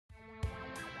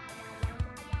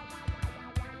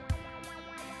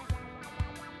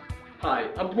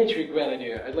Hi, I'm Dmitry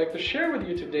Grenadier. I'd like to share with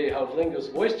you today how Vlingo's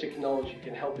voice technology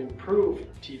can help improve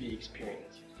TV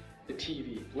experience. The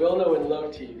TV. We all know and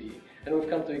love TV, and we've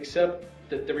come to accept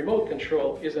that the remote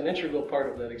control is an integral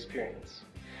part of that experience.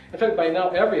 In fact, by now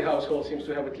every household seems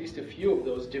to have at least a few of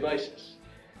those devices.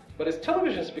 But as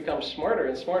televisions become smarter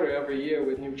and smarter every year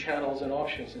with new channels and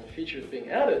options and features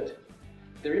being added,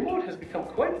 the remote has become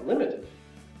quite limited.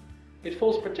 It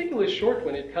falls particularly short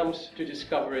when it comes to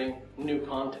discovering new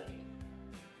content.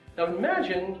 Now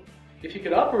imagine if you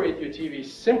could operate your TV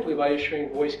simply by issuing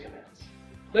voice commands.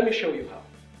 Let me show you how.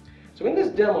 So in this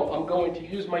demo, I'm going to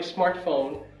use my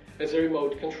smartphone as a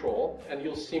remote control, and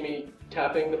you'll see me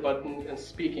tapping the button and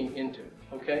speaking into it,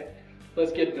 okay?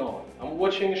 Let's get going. I'm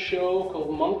watching a show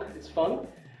called Monk. It's fun,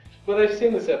 but I've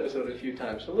seen this episode a few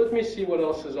times, so let me see what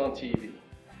else is on TV.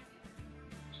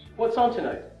 What's on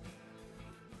tonight?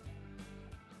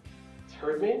 It's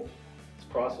heard me. It's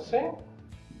processing.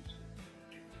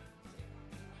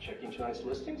 Checking tonight's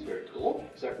listings, very cool,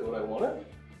 exactly what I wanted.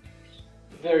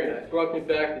 Very nice, brought me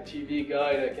back the TV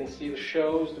guide. I can see the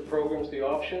shows, the programs, the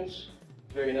options.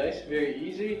 Very nice, very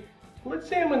easy. Let's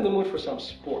say I'm in the mood for some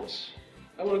sports.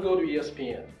 I want to go to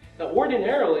ESPN. Now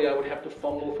ordinarily I would have to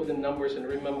fumble for the numbers and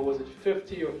remember, was it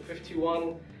 50 or 51?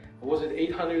 Or was it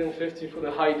 850 for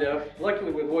the high def?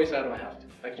 Luckily with voice I don't have to,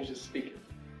 I can just speak it.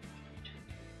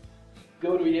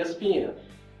 Go to ESPN.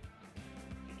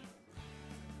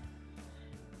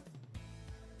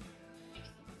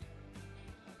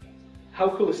 How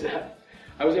cool is that?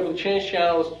 I was able to change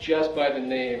channels just by the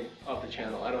name of the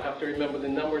channel. I don't have to remember the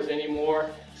numbers anymore.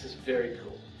 This is very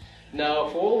cool. Now,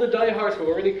 for all the diehards who have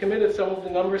already committed some of the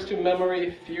numbers to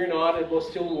memory, fear not, it will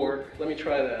still work. Let me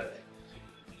try that.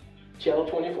 Channel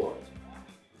 24.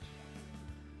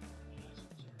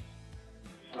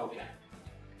 Okay.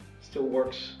 Still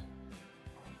works.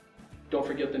 Don't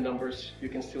forget the numbers. You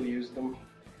can still use them.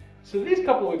 So these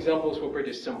couple of examples were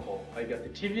pretty simple. I got the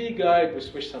TV guide, we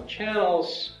switched some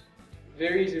channels.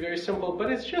 Very easy, very simple,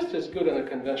 but it's just as good on a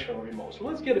conventional remote. So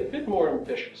let's get a bit more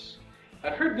ambitious.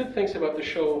 I've heard good things about the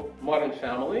show Modern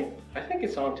Family. I think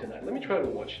it's on tonight. Let me try to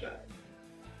watch that.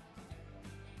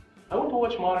 I want to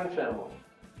watch Modern Family.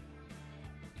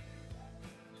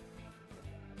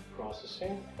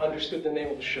 Processing. Understood the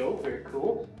name of the show. Very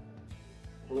cool.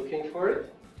 Looking for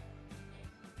it.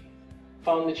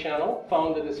 Found the channel,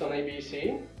 found that it's on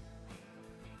ABC.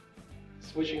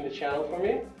 Switching the channel for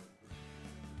me.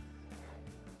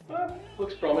 Well,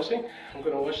 looks promising. I'm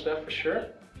going to watch that for sure.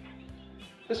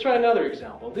 Let's try another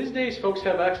example. These days folks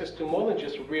have access to more than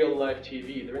just real life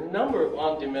TV. There are a number of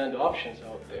on-demand options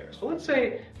out there. So let's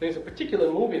say there's a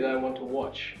particular movie that I want to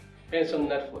watch and it's on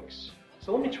Netflix.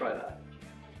 So let me try that.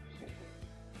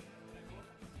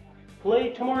 Play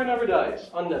Tomorrow Never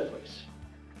Dies on Netflix.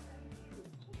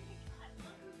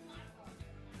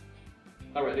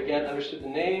 Alright, again, understood the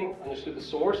name, understood the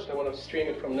source. I want to stream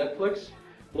it from Netflix.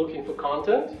 Looking for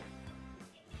content.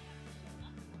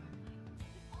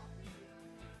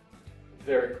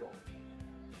 Very cool.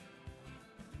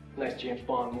 Nice James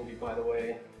Bond movie, by the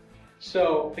way.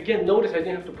 So, again, notice I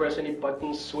didn't have to press any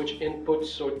buttons, switch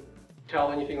inputs, or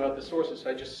tell anything about the sources.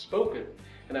 I just spoke it,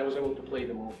 and I was able to play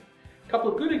the movie. A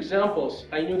couple of good examples,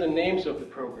 I knew the names of the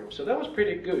programs, so that was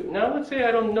pretty good. Now let's say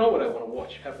I don't know what I want to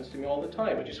watch. It happens to me all the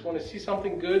time. I just want to see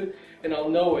something good, and I'll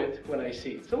know it when I see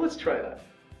it. So let's try that.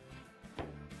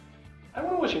 I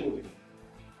want to watch a movie.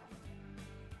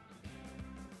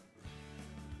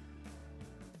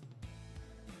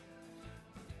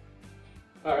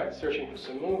 Alright, searching for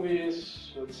some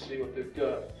movies. Let's see what they've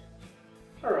got.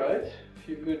 Alright, a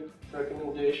few good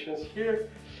recommendations here.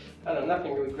 I don't know,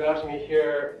 nothing really grabs me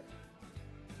here.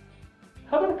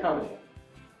 How about a comedy?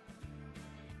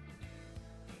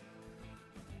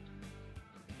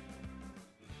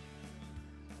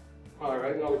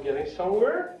 Alright, now we're getting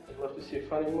somewhere. I'd love to see a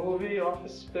funny movie,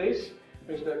 Office Space,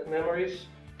 brings back memories.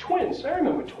 Twins, I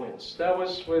remember Twins. That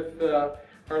was with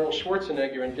Arnold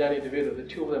Schwarzenegger and Danny DeVito. The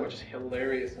two of them are just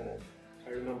hilarious in it. I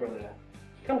remember that.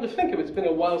 Come to think of it, it's been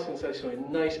a while since I saw a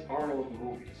nice Arnold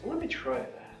movie. So let me try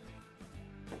that.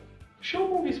 Show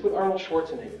movies with Arnold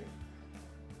Schwarzenegger.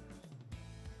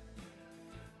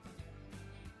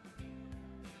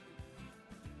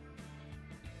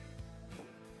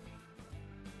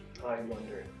 I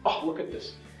wonder. Oh, look at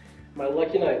this. My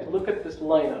lucky night. Look at this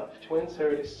lineup. Twins, I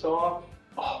already saw.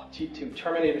 Oh, T2,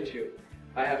 Terminator 2.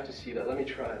 I have to see that. Let me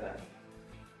try that.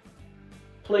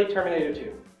 Play Terminator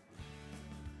 2.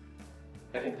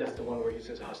 I think that's the one where he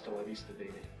says hasta la vista,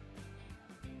 baby.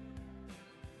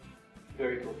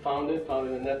 Very cool. Found it on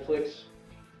Netflix.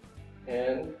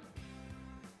 And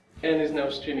is now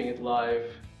streaming it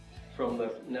live from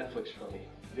the Netflix for me.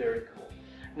 Very cool.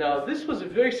 Now, this was a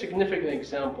very significant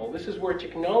example. This is where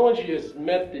technology has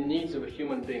met the needs of a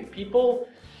human being. People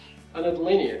are not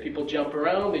linear. People jump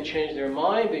around, they change their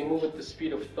mind, they move at the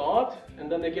speed of thought,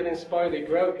 and then they get inspired, they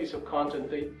grab a piece of content,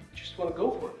 they just want to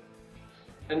go for it.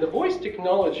 And the voice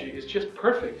technology is just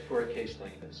perfect for a case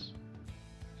like this.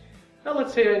 Now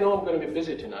let's say I know I'm going to be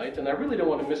busy tonight, and I really don't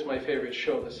want to miss my favorite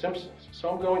show, The Simpsons, so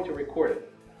I'm going to record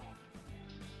it.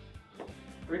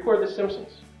 Record The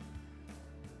Simpsons.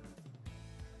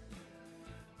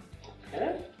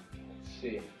 Okay, let's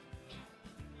see.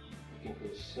 Looking for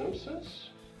The Simpsons.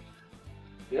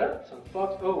 Yeah, it's on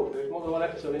Fox. Oh, there's more than one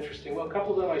episode. Interesting. Well, a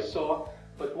couple of them I saw,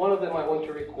 but one of them I want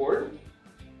to record.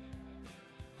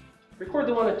 Record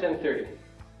the one at 10:30.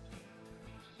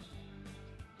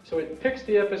 So it picks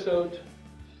the episode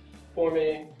for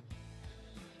me,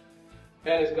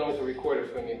 and it's going to record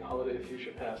it for me. Holiday of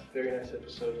Future Past. Very nice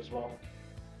episode as well.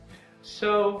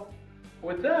 So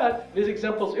with that, these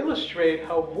examples illustrate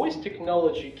how voice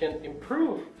technology can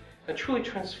improve and truly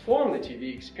transform the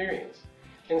TV experience.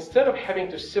 Instead of having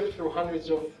to sift through hundreds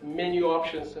of menu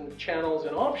options and channels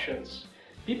and options,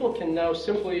 people can now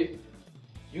simply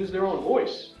use their own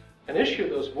voice and issue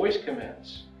those voice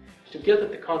commands to get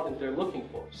at the content they're looking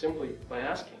for, simply by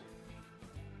asking.